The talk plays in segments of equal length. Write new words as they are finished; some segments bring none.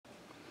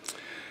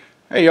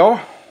Hey y'all,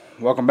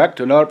 welcome back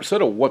to another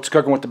episode of What's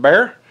Cooking with the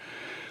Bear.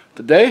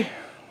 Today,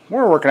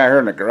 we're working out here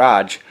in the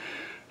garage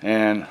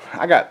and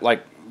I got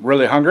like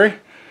really hungry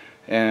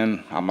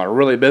and I'm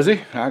really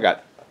busy. I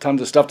got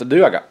tons of stuff to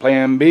do. I got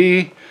Plan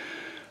B,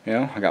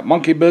 I got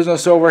monkey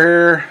business over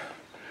here.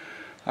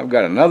 I've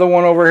got another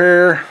one over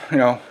here,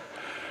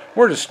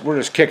 we're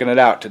just kicking it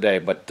out today,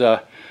 but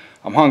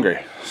I'm hungry.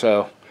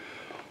 So,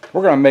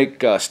 we're going to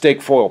make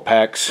steak foil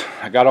packs.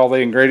 I got all the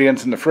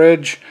ingredients in the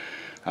fridge.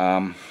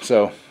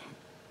 So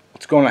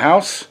let's go in the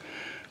house,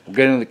 we'll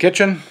get into the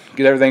kitchen,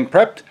 get everything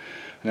prepped,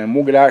 and then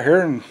we'll get out here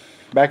and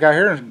back out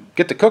here and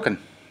get to cooking.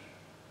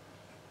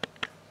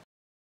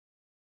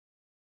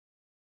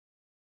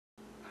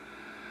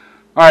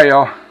 Alright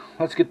y'all,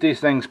 let's get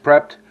these things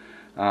prepped.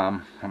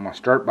 I'm going to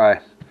start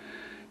by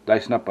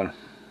dicing up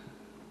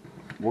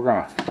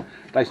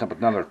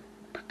another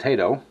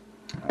potato.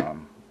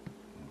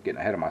 Getting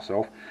ahead of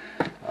myself.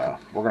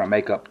 We're going to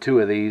make up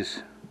 2 of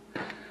these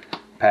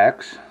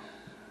packs.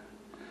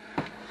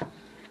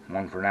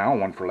 One for now,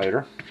 one for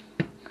later.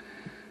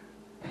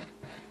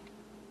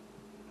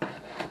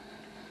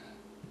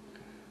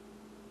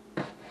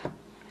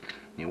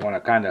 You want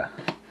to kind of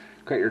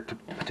cut your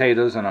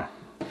potatoes in a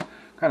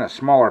kind of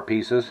smaller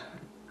pieces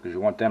because you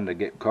want them to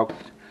get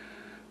cooked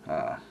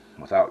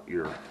without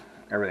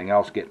everything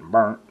else getting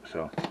burnt.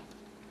 So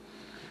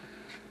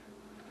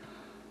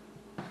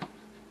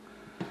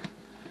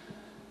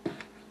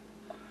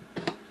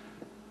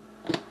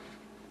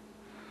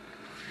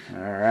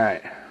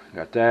alright,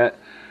 got that.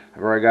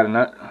 I've already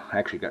got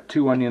actually got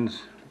 2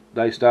 onions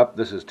diced up.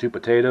 This is 2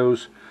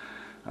 potatoes.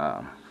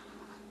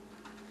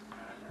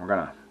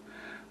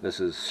 This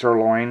is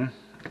sirloin,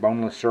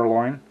 boneless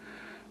sirloin.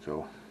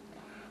 So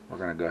we're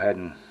gonna go ahead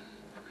and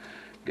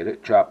get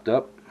it chopped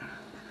up.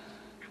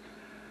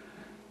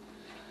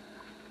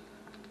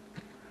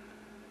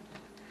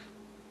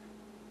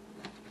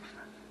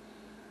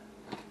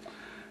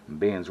 And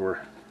beans we're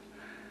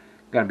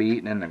gonna be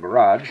eating in the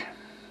garage.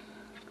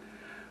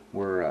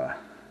 We're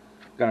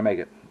gonna make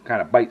it kind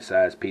of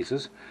bite-sized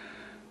pieces.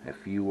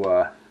 If you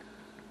we're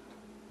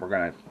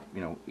gonna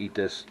eat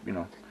this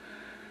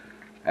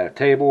at a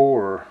table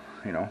or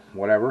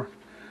whatever,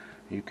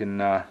 you can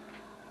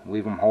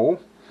leave them whole,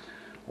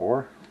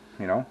 or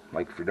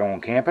like if you're going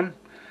camping,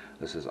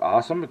 this is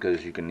awesome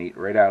because you can eat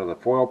right out of the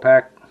foil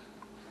pack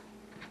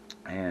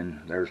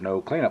and there's no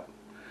cleanup.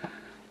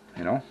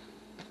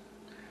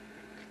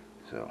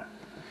 So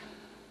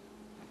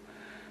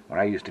when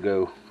I used to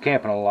go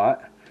camping a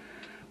lot,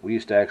 we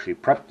used to actually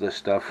prep this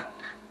stuff,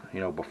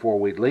 before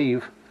we'd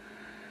leave,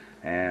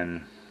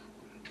 and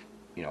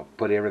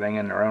put everything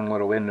in their own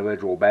little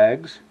individual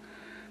bags,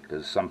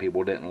 because some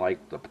people didn't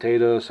like the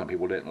potatoes, some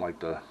people didn't like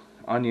the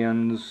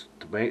onions.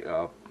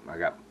 I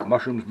got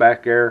mushrooms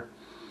back there.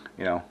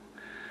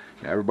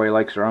 Everybody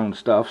likes their own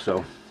stuff.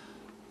 So,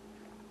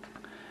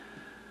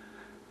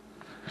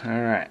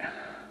 all right,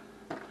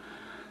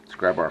 let's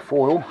grab our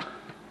foil.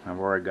 I've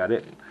already got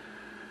it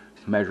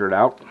measured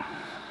out.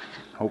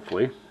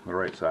 Hopefully the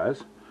right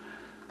size.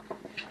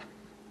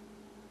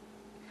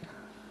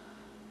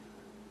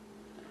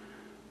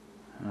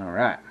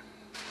 Alright,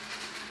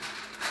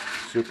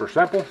 super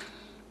simple.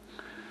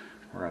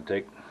 We're going to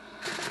take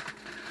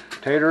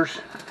taters,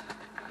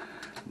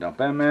 dump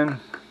them in,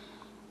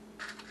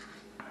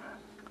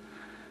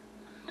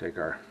 take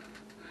our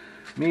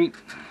meat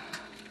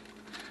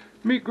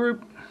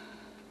group,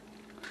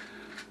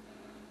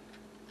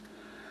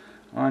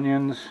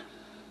 onions,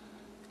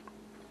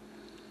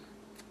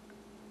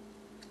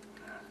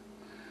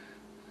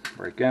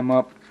 break them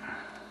up.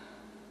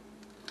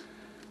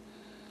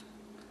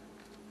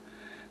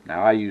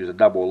 Now I use a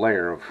double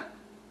layer of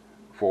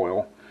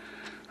foil,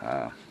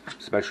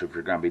 especially if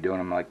you're going to be doing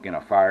them like in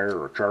a fire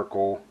or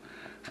charcoal.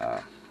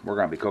 We're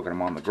going to be cooking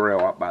them on the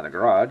grill out by the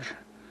garage,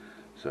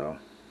 so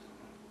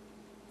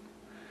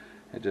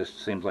it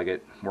just seems like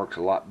it works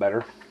a lot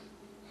better.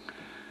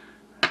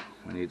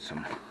 We need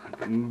some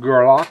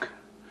garlic,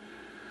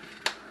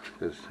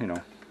 because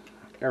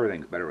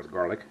everything's better with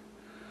garlic.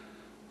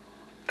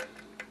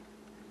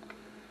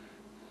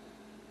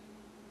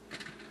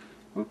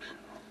 Oops.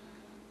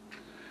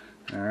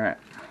 Alright,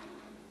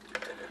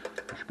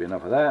 there should be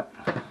enough of that.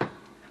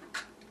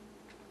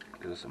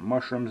 There's some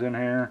mushrooms in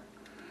here.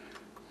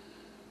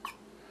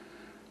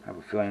 I have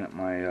a feeling that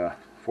my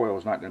foil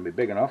is not going to be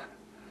big enough.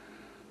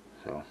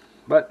 So,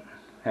 but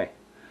hey,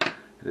 it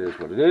is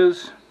what it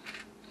is.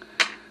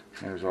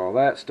 There's all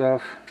that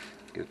stuff.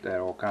 Get that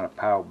all kind of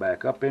piled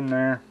back up in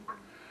there.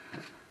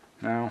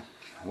 Now,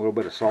 a little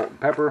bit of salt and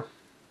pepper.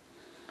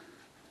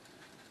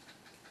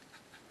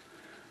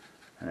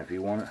 And if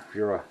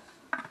you're a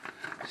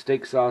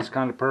steak sauce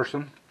kind of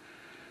person,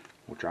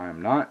 which I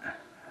am not,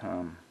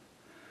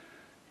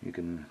 you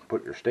can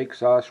put your steak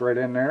sauce right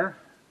in there.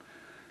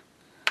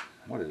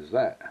 What is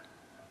that?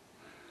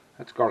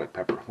 That's garlic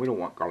pepper. We don't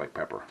want garlic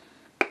pepper.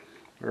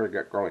 We already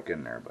got garlic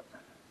in there, but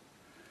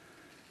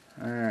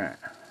alright.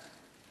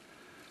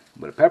 A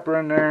bit of pepper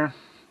in there.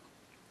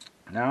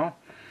 Now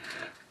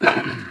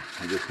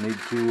I just need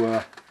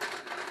to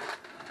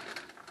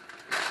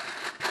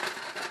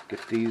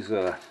get these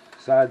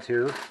sides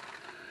here.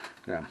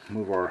 Gotta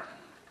move our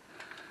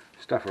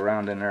stuff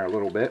around in there a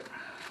little bit.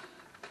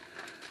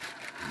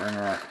 Bring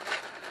our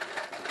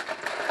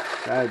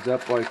sides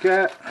up like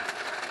that.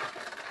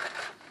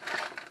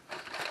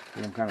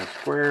 Get them kind of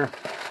square.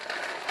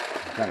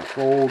 Kind of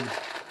fold.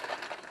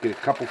 Get a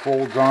couple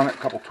folds on it, a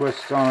couple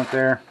twists on it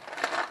there.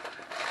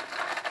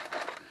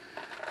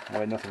 That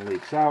way nothing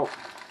leaks out.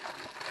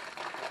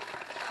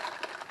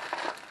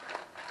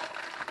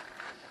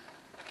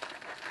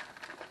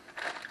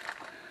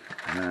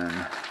 And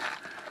then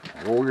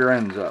roll your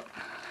ends up.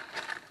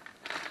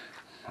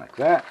 Like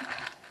that.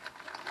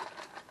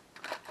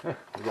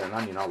 We got an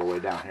onion all the way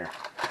down here.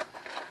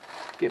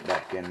 Get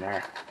back in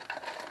there.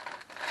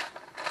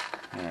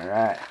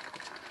 Alright.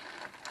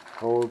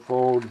 Fold,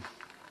 fold.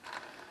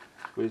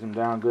 Squeeze them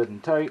down good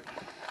and tight.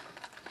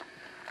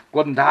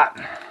 Good and hot.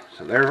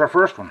 So there's our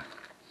first one.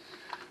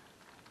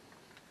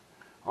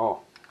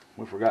 Oh,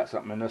 we forgot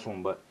something in this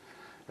one, but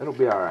it'll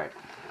be alright.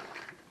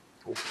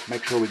 We'll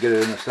make sure we get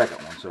it in the second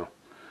one. So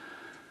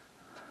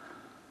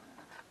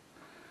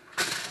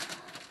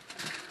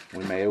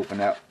we may open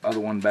that other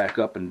one back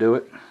up and do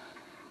it.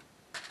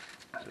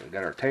 So we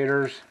got our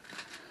taters,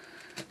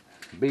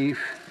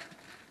 beef,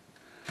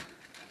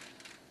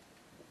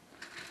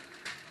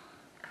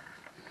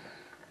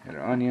 got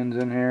our onions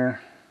in here.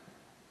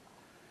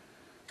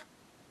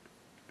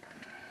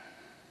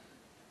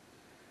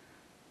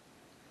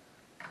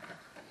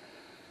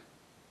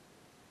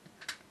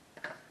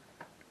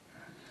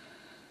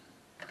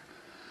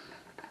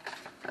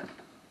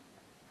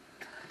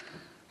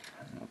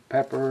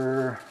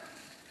 Pepper,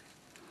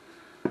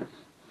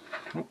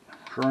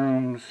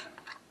 shrooms,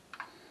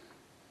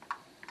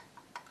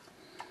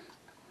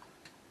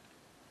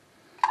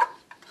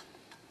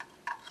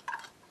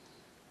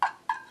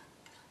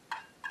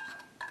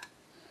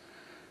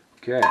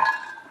 okay,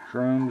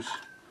 shrooms,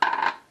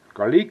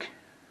 garlic,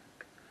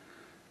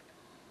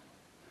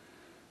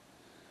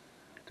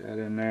 get that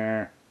in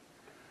there.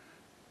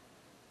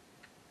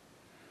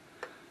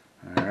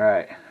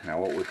 Alright,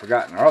 now what we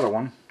forgot in our other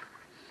one,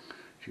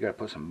 you got to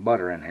put some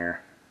butter in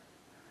here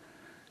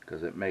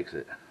because it makes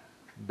it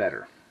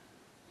better.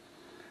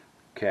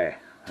 Okay,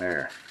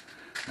 there.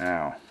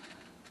 Now,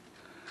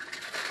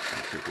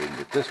 let's see if we can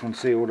get this one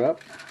sealed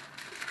up.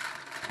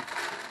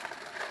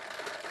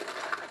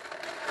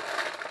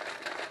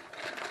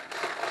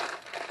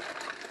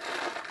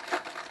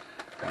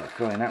 I have a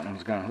feeling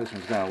this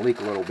one's gonna leak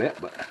a little bit,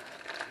 but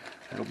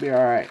it'll be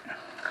all right.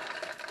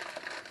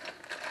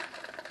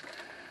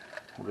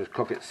 We'll just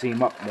cook it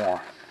seam up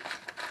more.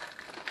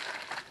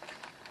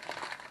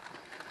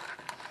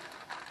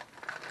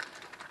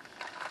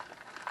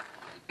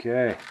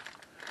 Okay,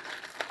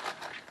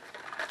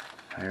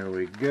 there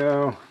we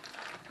go.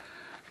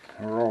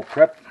 We're all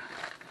prepped.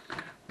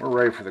 We're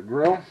ready for the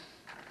grill.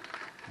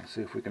 Let's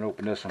see if we can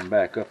open this one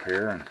back up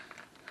here and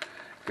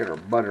get our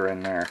butter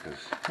in there, because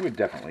we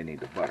definitely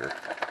need the butter.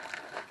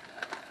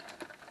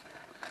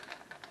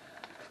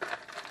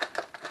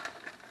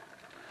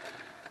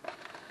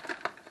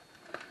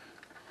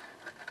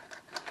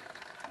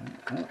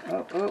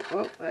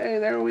 Oh, hey,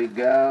 there we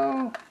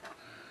go.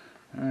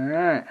 All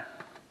right.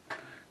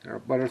 Got our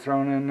butter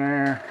thrown in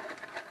there.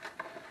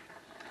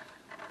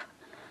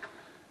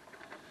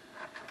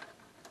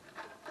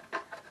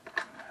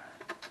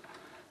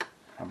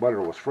 My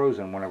butter was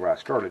frozen whenever I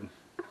started.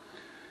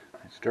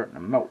 It's starting to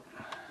melt.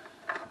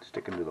 It's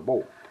sticking to the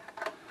bowl.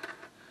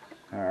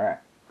 Alright,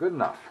 good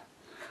enough.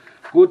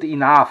 Good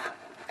enough.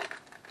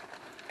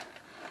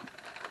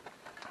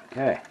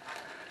 Okay.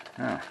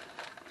 Now,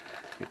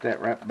 get that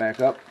wrapped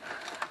back up.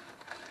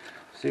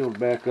 Sealed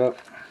back up,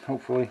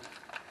 hopefully.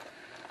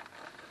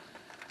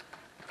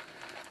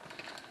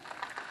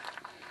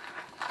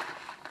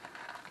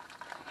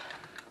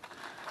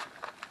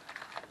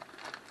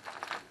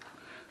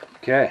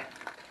 Okay,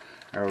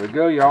 there we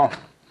go, y'all. I'm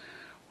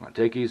going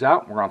to take these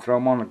out. We're going to throw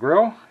them on the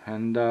grill,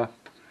 and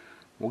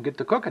we'll get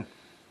to cooking.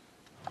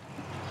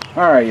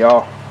 Alright,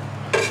 y'all.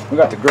 We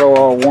got the grill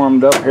all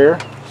warmed up here,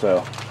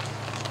 so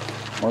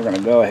we're going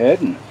to go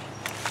ahead and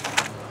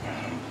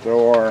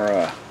throw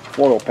our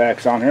foil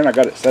packs on here. And I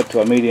got it set to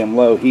a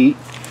medium-low heat.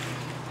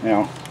 You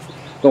know,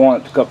 don't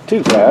want it to cook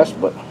too fast,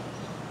 but,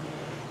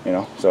 you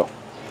know, so.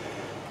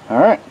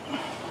 Alright.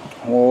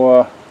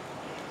 We'll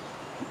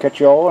catch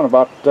you all in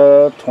about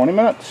 20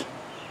 minutes.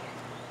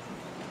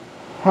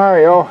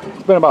 Alright, y'all,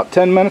 it's been about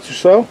 10 minutes or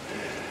so.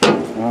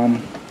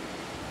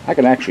 I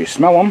can actually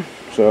smell them,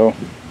 so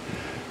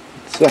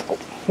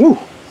woo,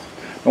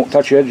 don't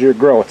touch the edge of your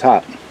grill, it's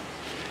hot.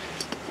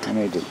 I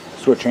need to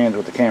switch hands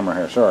with the camera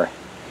here, sorry.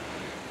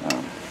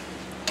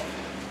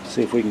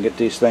 See if we can get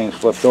these things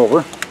flipped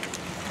over.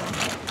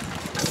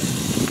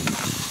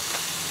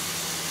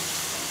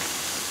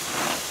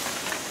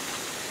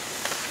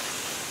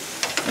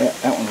 Yeah,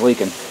 that one's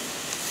leaking.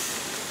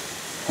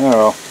 Oh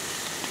well,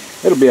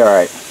 it'll be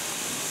alright.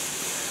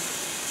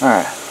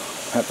 Alright,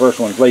 that first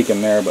one's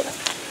leaking there, but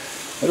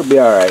it'll be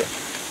alright.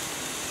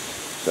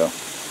 So,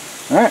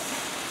 alright,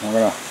 we're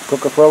going to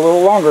cook it for a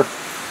little longer.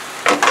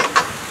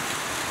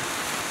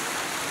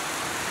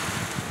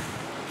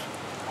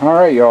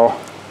 Alright, y'all. I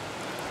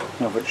don't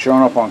know if it's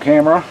showing up on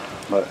camera,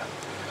 but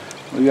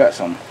we got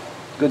some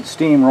good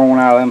steam rolling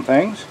out of them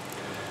things.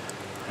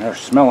 They're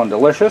smelling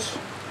delicious,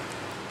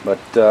 but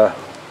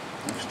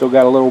we've still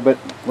got a little bit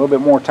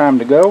more time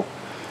to go.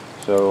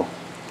 So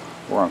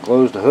we're gonna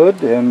close the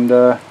hood and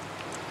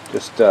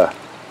just letting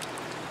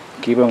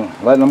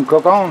them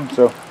cook on.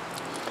 So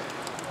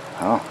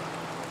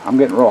I'm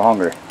getting real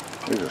hungry.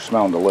 These are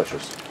smelling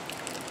delicious.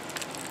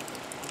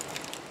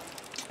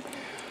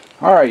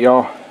 Alright,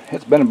 y'all,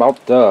 it's been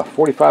about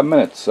 45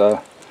 minutes.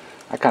 I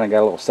kind of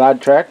got a little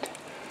sidetracked,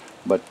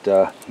 but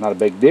not a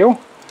big deal.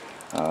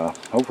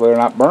 Hopefully they're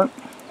not burnt.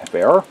 If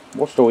they are,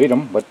 we'll still eat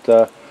them, but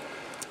let's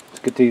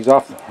get these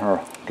off, I'm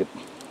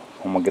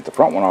going to get the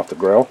front one off the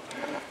grill.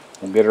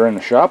 We'll get her in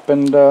the shop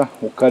and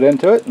we'll cut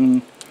into it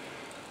and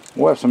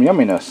we'll have some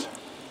yumminess.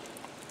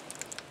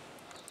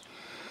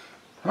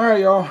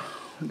 Alright, y'all,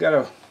 we got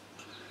a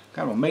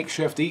kind of a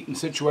makeshift eating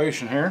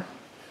situation here.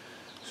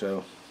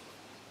 So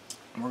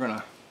we're going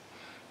to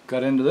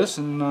cut into this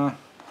and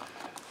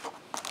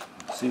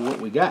see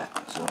what we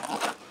got. So,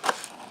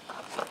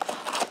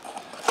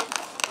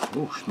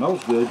 ooh,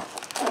 smells good.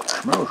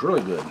 Smells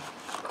really good.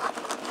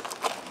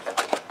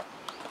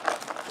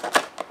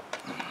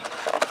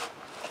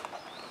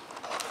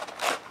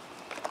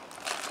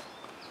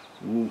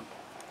 Ooh.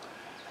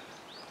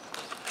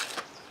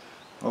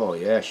 Oh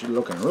yeah, she's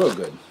looking real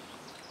good.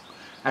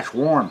 That's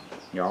warm,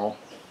 y'all.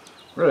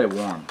 Really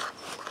warm.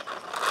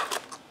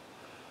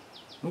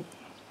 Oop.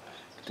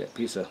 Get that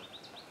piece of...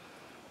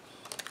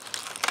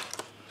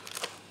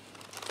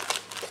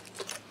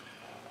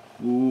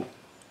 Ooh.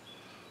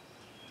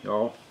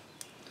 Y'all.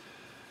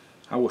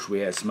 I wish we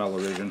had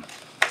smell-o-vision.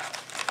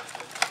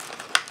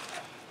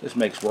 This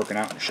makes working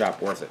out in the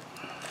shop worth it.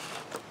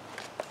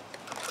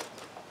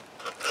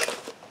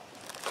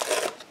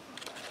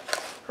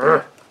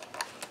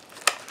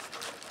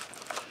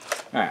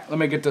 Alright, let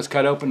me get this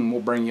cut open and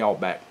we'll bring y'all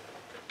back.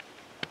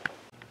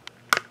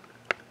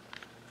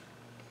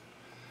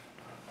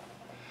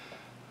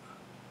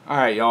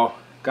 Alright, y'all,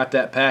 got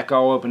that pack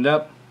all opened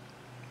up.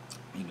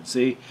 You can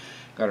see,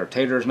 got our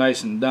taters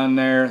nice and done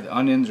there. The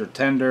onions are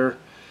tender.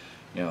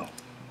 You know,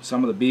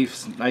 some of the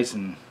beef's nice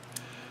and,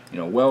 you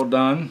know, well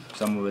done.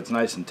 Some of it's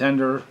nice and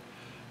tender.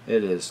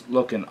 It is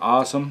looking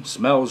awesome.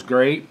 Smells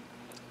great.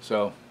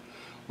 So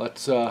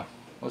let's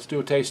do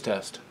a taste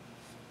test.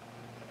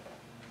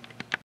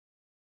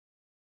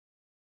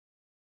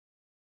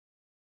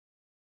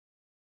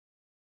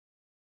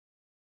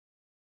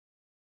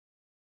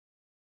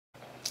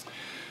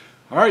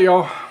 Alright,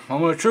 y'all,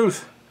 moment of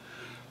truth.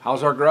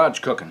 How's our garage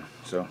cooking?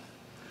 So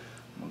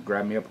I'm gonna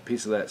grab me up a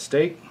piece of that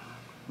steak,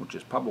 which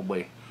is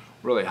probably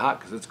really hot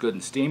because it's good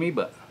and steamy,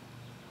 but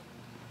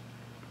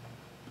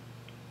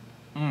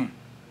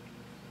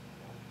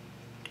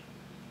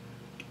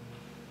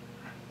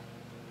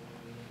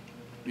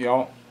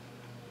y'all,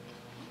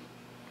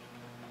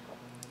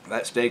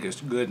 that steak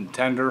is good and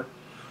tender.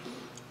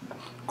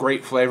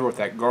 Great flavor with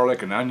that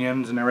garlic and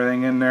onions and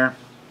everything in there.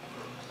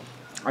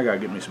 I gotta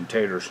get me some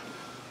taters.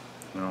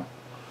 You know.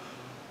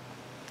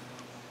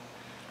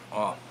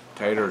 Oh,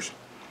 taters.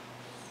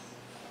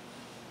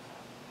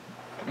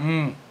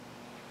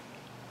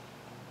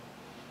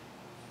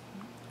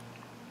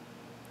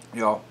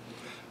 Y'all,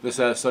 this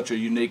has such a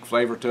unique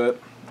flavor to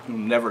it. You'll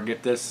never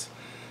get this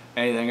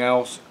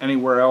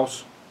anywhere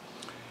else.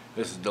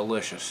 This is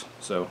delicious.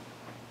 So,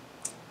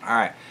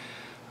 alright,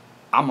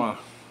 I'm gonna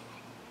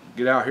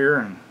get out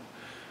here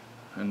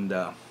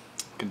and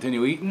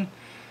continue eating.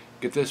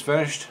 Get this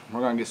finished.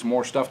 We're gonna get some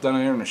more stuff done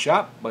in here in the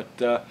shop, but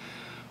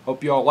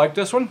hope you all like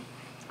this one.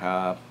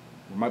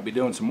 We might be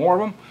doing some more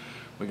of them.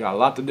 We got a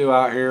lot to do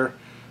out here,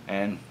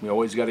 and we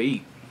always got to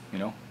eat. You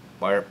know,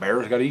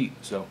 bears got to eat.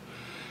 So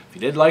if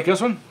you did like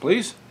this one,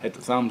 please hit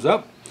the thumbs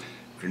up.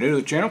 If you're new to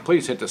the channel,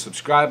 please hit the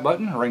subscribe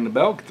button, ring the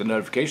bell, get the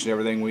notification of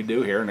everything we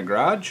do here in the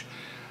garage,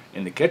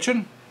 in the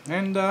kitchen,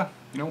 and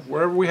you know,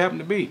 wherever we happen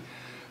to be.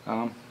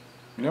 You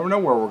never know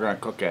where we're gonna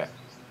cook at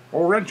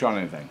or wrench on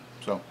anything.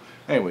 So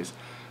anyways,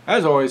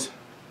 as always,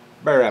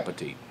 bear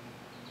appetit.